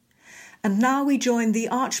And now we join the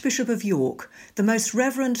Archbishop of York, the Most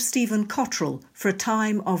Reverend Stephen Cottrell, for a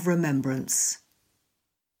time of remembrance.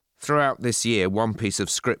 Throughout this year, one piece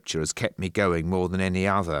of scripture has kept me going more than any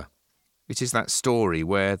other. It is that story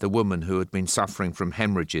where the woman who had been suffering from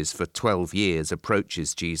hemorrhages for 12 years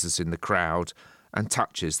approaches Jesus in the crowd and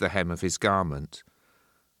touches the hem of his garment.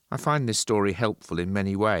 I find this story helpful in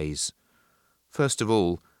many ways. First of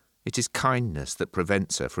all, it is kindness that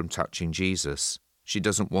prevents her from touching Jesus. She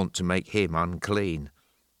doesn't want to make him unclean.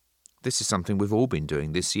 This is something we've all been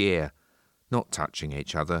doing this year. Not touching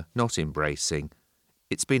each other, not embracing.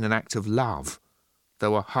 It's been an act of love,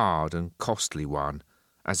 though a hard and costly one,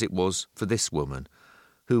 as it was for this woman,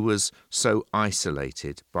 who was so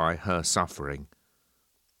isolated by her suffering.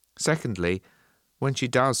 Secondly, when she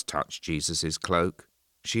does touch Jesus' cloak,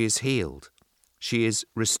 she is healed. She is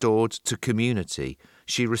restored to community.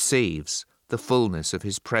 She receives the fullness of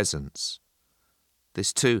his presence.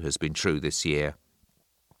 This too has been true this year.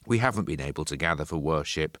 We haven't been able to gather for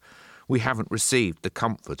worship. We haven't received the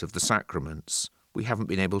comfort of the sacraments. We haven't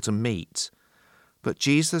been able to meet. But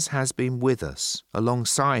Jesus has been with us,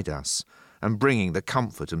 alongside us, and bringing the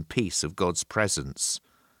comfort and peace of God's presence.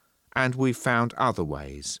 And we've found other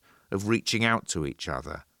ways of reaching out to each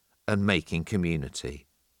other and making community.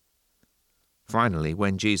 Finally,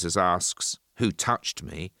 when Jesus asks, "Who touched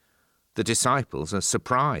me?" the disciples are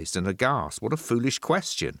surprised and aghast. What a foolish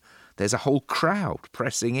question. There's a whole crowd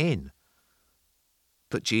pressing in.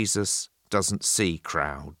 But Jesus doesn't see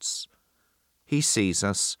crowds. He sees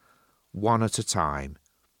us one at a time,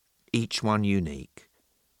 each one unique,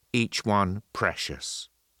 each one precious.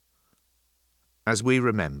 As we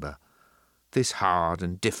remember this hard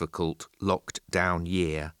and difficult locked-down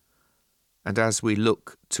year, and as we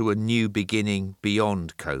look to a new beginning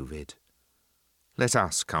beyond COVID, let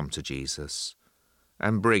us come to Jesus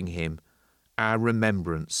and bring him our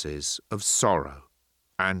remembrances of sorrow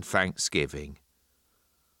and thanksgiving.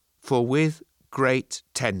 For with great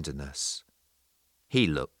tenderness he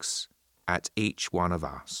looks at each one of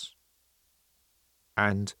us.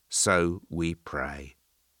 And so we pray.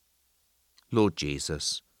 Lord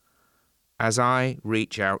Jesus, as I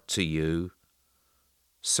reach out to you,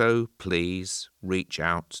 so please reach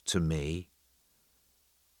out to me.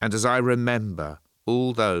 And as I remember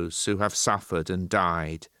all those who have suffered and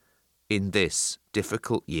died in this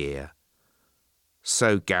difficult year,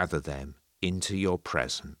 so gather them into your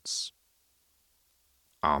presence.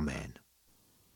 Amen.